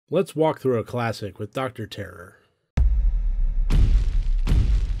Let's walk through a classic with Dr. Terror.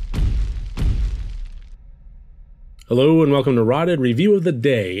 Hello and welcome to RotD Review of the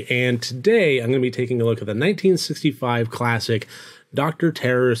Day, and today I'm going to be taking a look at the 1965 classic Dr.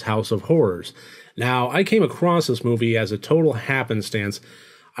 Terror's House of Horrors. Now, I came across this movie as a total happenstance.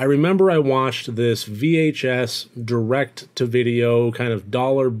 I remember I watched this VHS direct-to-video kind of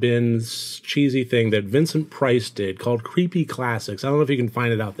dollar bin cheesy thing that Vincent Price did called Creepy Classics. I don't know if you can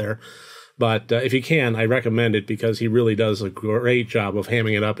find it out there, but if you can, I recommend it because he really does a great job of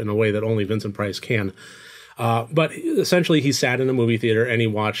hamming it up in a way that only Vincent Price can. But essentially, he sat in a movie theater and he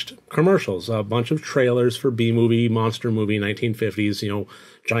watched commercials, a bunch of trailers for B-movie, monster movie, 1950s,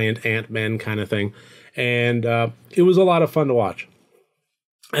 giant ant-men kind of thing. And it was a lot of fun to watch.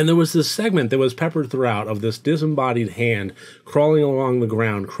 And there was this segment that was peppered throughout of this disembodied hand crawling along the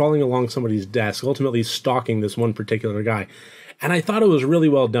ground, crawling along somebody's desk, ultimately stalking this one particular guy. And I thought it was really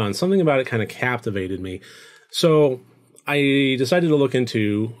well done. Something about it kind of captivated me. So I decided to look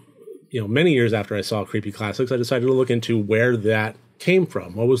into, many years after I saw Creepy Classics, I decided to look into where that came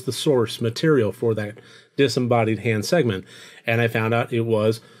from. What was the source material for that disembodied hand segment? And I found out it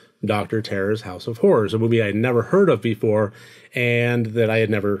was Dr. Terror's House of Horrors, a movie I had never heard of before and that I had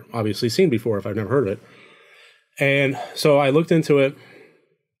never obviously seen before if I've never heard of it. And so I looked into it,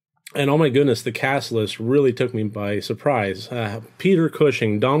 and oh my goodness, the cast list really took me by surprise. Peter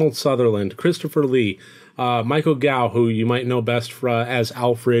Cushing, Donald Sutherland, Christopher Lee, Michael Gough, who you might know best as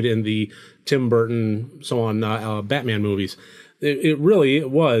Alfred in the Tim Burton, so on, Batman movies. It really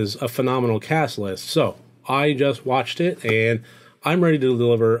was a phenomenal cast list. So I just watched it, and I'm ready to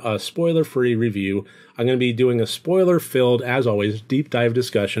deliver a spoiler-free review. I'm going to be doing a spoiler-filled, as always, deep dive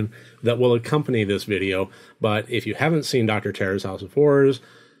discussion that will accompany this video. But if you haven't seen Dr. Terror's House of Horrors,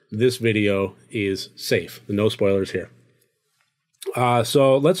 this video is safe. No spoilers here.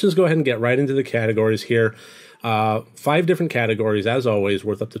 So let's just go ahead and get right into the categories here. 5 different categories, as always,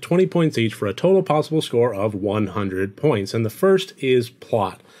 worth up to 20 points each for a total possible score of 100 points. And the first is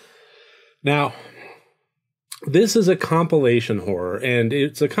plot. Now, this is a compilation horror, and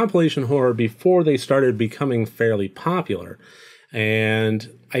it's a compilation horror before they started becoming fairly popular.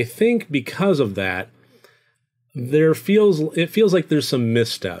 And I think because of that, it feels like there's some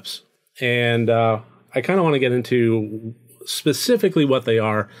missteps. And I kind of want to get into specifically what they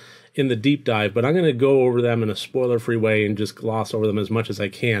are in the deep dive, but I'm going to go over them in a spoiler-free way and just gloss over them as much as I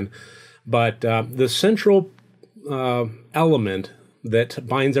can. But the central element that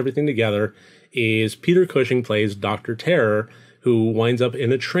binds everything together is Peter Cushing plays Dr. Terror, who winds up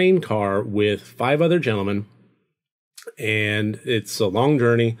in a train car with 5 other gentlemen, and it's a long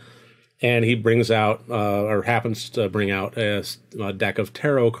journey, and he brings out, or happens to bring out, a deck of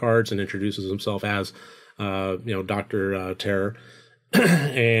tarot cards and introduces himself as, Dr. Terror,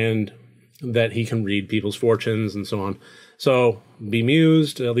 and that he can read people's fortunes and so on. So,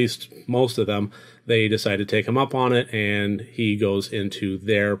 bemused, at least most of them, they decide to take him up on it, and he goes into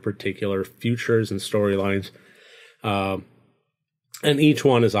their particular futures and storylines. And each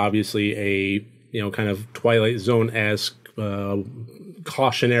one is obviously a, kind of Twilight Zone-esque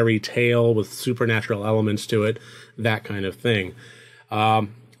cautionary tale with supernatural elements to it, that kind of thing.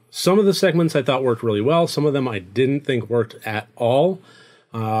 Some of the segments I thought worked really well. Some of them I didn't think worked at all.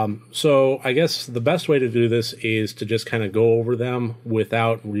 So I guess the best way to do this is to just kind of go over them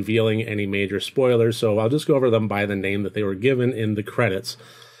without revealing any major spoilers. So I'll just go over them by the name that they were given in the credits.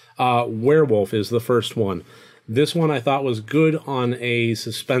 Werewolf is the first one. This one I thought was good on a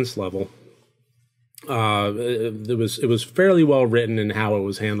suspense level. It was fairly well written in how it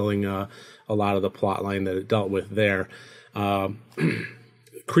was handling a lot of the plot line that it dealt with there.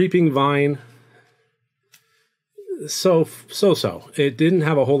 Creeping Vine. So. It didn't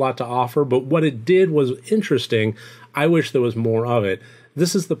have a whole lot to offer, but what it did was interesting. I wish there was more of it.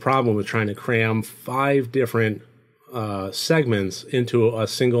 This is the problem with trying to cram 5 different segments into a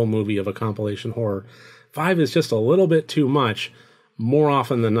single movie of a compilation horror. 5 is just a little bit too much, more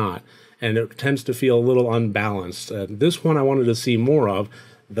often than not, and it tends to feel a little unbalanced. This one I wanted to see more of.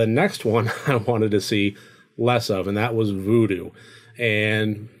 The next one I wanted to see less of, and that was Voodoo.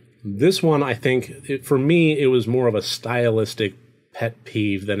 And this one, I think, for me, it was more of a stylistic pet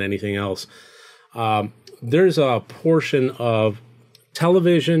peeve than anything else. There's a portion of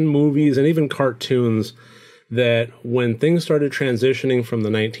television, movies, and even cartoons that when things started transitioning from the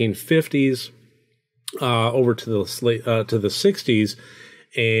 1950s over to the 60s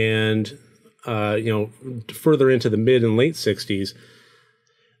and, further into the mid and late 60s,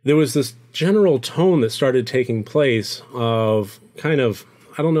 there was this general tone that started taking place of kind of,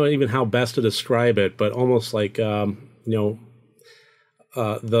 I don't know even how best to describe it, but almost like,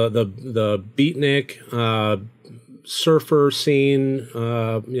 the beatnik surfer scene,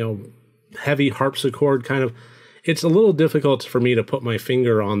 heavy harpsichord kind of. It's a little difficult for me to put my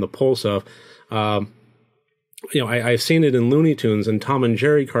finger on the pulse of. I've seen it in Looney Tunes and Tom and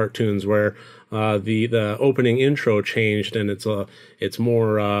Jerry cartoons where the opening intro changed and it's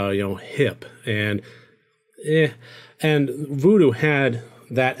more hip and Voodoo had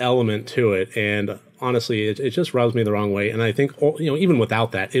that element to it, and honestly it just rubs me the wrong way, and I think even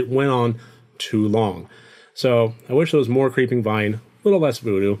without that it went on too long. So I wish there was more Creeping Vine, a little less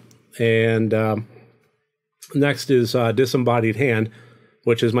Voodoo. And next is Disembodied Hand,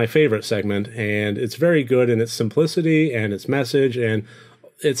 which is my favorite segment, and it's very good in its simplicity and its message and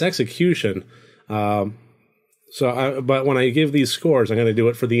its execution. But when I give these scores, I'm going to do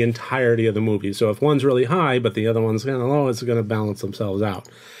it for the entirety of the movie. So if one's really high, but the other one's kind of low, it's going to balance themselves out.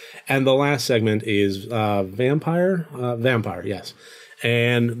 And the last segment is Vampire, yes.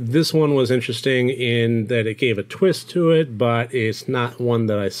 And this one was interesting in that it gave a twist to it, but it's not one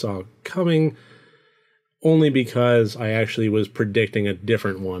that I saw coming, only because I actually was predicting a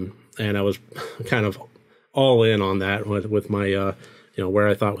different one, and I was kind of all in on that with my, where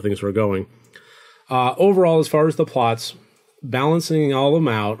I thought things were going. Overall, as far as the plots, balancing all of them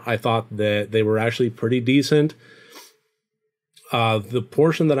out, I thought that they were actually pretty decent. The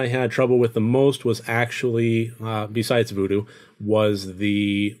portion that I had trouble with the most was actually, besides Voodoo, was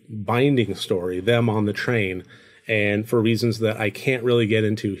the binding story, them on the train. And for reasons that I can't really get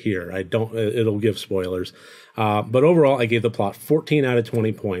into here. It'll give spoilers. But overall, I gave the plot 14 out of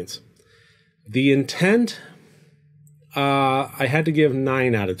 20 points. The intent, I had to give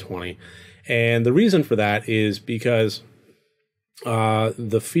 9 out of 20. And the reason for that is because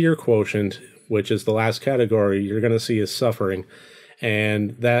the fear quotient, which is the last category, you're going to see is suffering.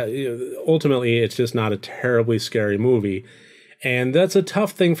 And that ultimately, it's just not a terribly scary movie. And that's a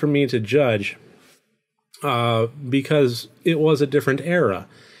tough thing for me to judge. Because it was a different era.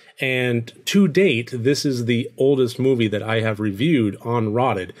 And to date, this is the oldest movie that I have reviewed on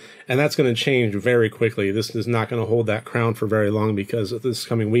RotD. And that's going to change very quickly. This is not going to hold that crown for very long, because this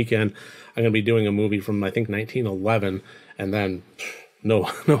coming weekend, I'm going to be doing a movie from, I think, 1911. And then no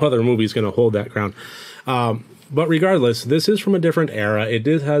other movie is going to hold that crown. But regardless, this is from a different era. It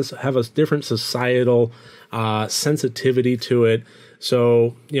did have a different societal sensitivity to it.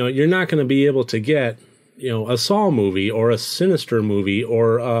 So, you're not going to be able to get a Saw movie or a Sinister movie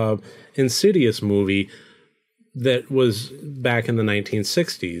or a Insidious movie that was back in the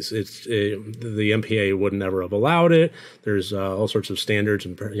 1960s. The MPA would never have allowed it. There's all sorts of standards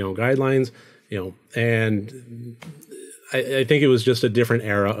and guidelines, and I think it was just a different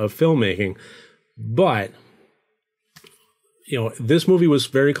era of filmmaking. But this movie was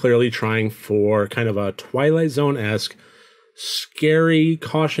very clearly trying for kind of a Twilight Zone-esque scary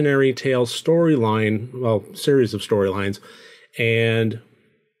cautionary tale storyline, series of storylines, and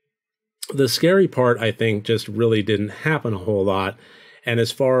the scary part, I think, just really didn't happen a whole lot. And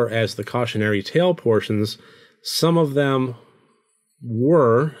as far as the cautionary tale portions, some of them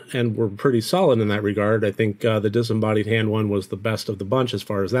were pretty solid in that regard. I think the Disembodied Hand one was the best of the bunch as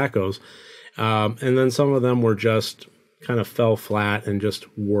far as that goes, and then some of them were just kind of fell flat and just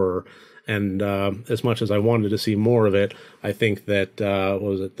were. And as much as I wanted to see more of it, I think that,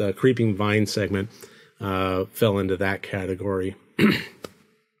 the Creeping Vine segment fell into that category.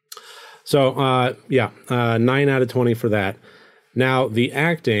 So, 9 out of 20 for that. Now, the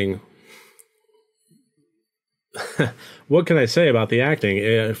acting, what can I say about the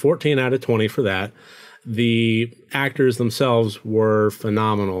acting? 14 out of 20 for that. The actors themselves were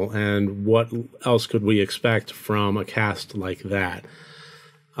phenomenal, and what else could we expect from a cast like that?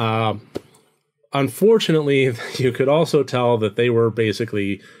 Unfortunately, you could also tell that they were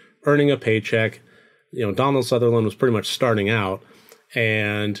basically earning a paycheck. Donald Sutherland was pretty much starting out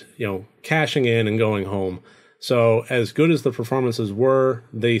and, cashing in and going home. So as good as the performances were,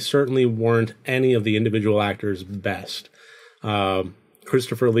 they certainly weren't any of the individual actors' best.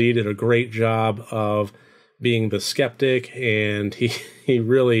 Christopher Lee did a great job of being the skeptic, and he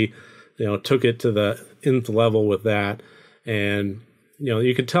really, took it to the nth level with that. And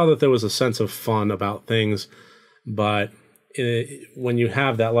you could tell that there was a sense of fun about things, but when you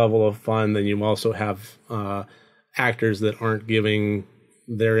have that level of fun, then you also have actors that aren't giving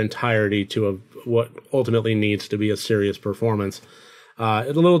their entirety to what ultimately needs to be a serious performance.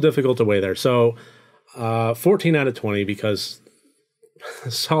 It's a little difficult to weigh there. So 14 out of 20 because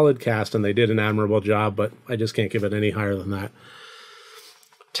solid cast, and they did an admirable job, but I just can't give it any higher than that.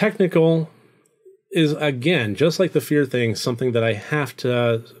 Technical is, again, just like the fear thing, something that I have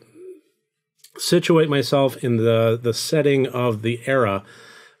to situate myself in the setting of the era,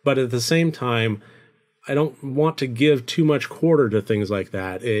 but at the same time, I don't want to give too much quarter to things like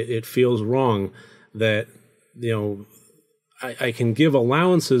that. It feels wrong that, I can give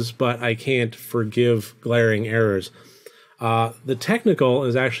allowances, but I can't forgive glaring errors. The technical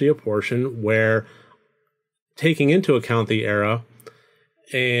is actually a portion where, taking into account the era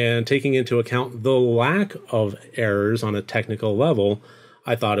and taking into account the lack of errors on a technical level,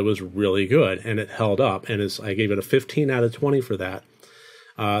 I thought it was really good, and it held up, and I gave it a 15 out of 20 for that.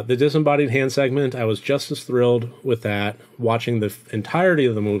 The disembodied hand segment, I was just as thrilled with that, watching the entirety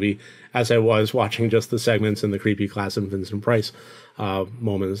of the movie, as I was watching just the segments in the creepy class and Vincent Price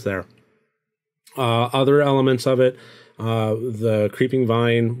moments there. Other elements of it, the creeping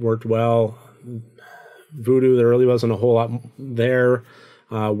vine worked well. Voodoo, there really wasn't a whole lot there.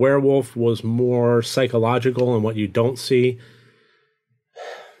 Werewolf was more psychological and what you don't see.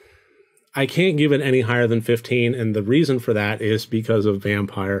 I can't give it any higher than 15, and the reason for that is because of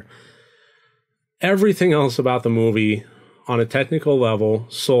vampire. Everything else about the movie, on a technical level,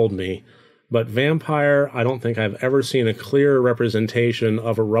 sold me. But vampire, I don't think I've ever seen a clear representation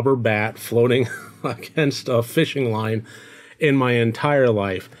of a rubber bat floating against a fishing line in my entire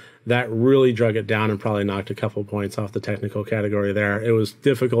life. That really drug it down and probably knocked a couple points off the technical category there. It was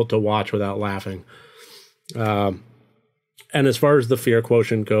difficult to watch without laughing. And as far as the fear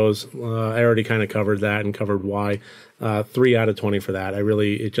quotient goes, I already kind of covered that and covered why. 3 out of 20 for that.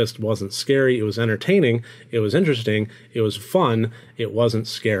 It just wasn't scary. It was entertaining. It was interesting. It was fun. It wasn't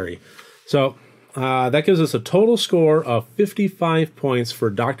scary. So that gives us a total score of 55 points for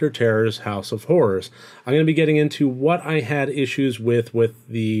Dr. Terror's House of Horrors. I'm going to be getting into what I had issues with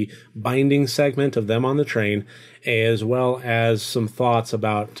the binding segment of them on the train, as well as some thoughts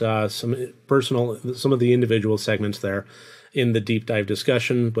about some of the individual segments there in the deep dive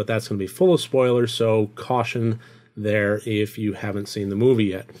discussion, but that's going to be full of spoilers, so caution there if you haven't seen the movie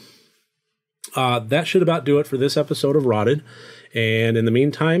yet. That should about do it for this episode of RotD. And in the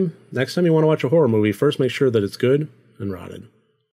meantime, next time you want to watch a horror movie, first make sure that it's good and rotted.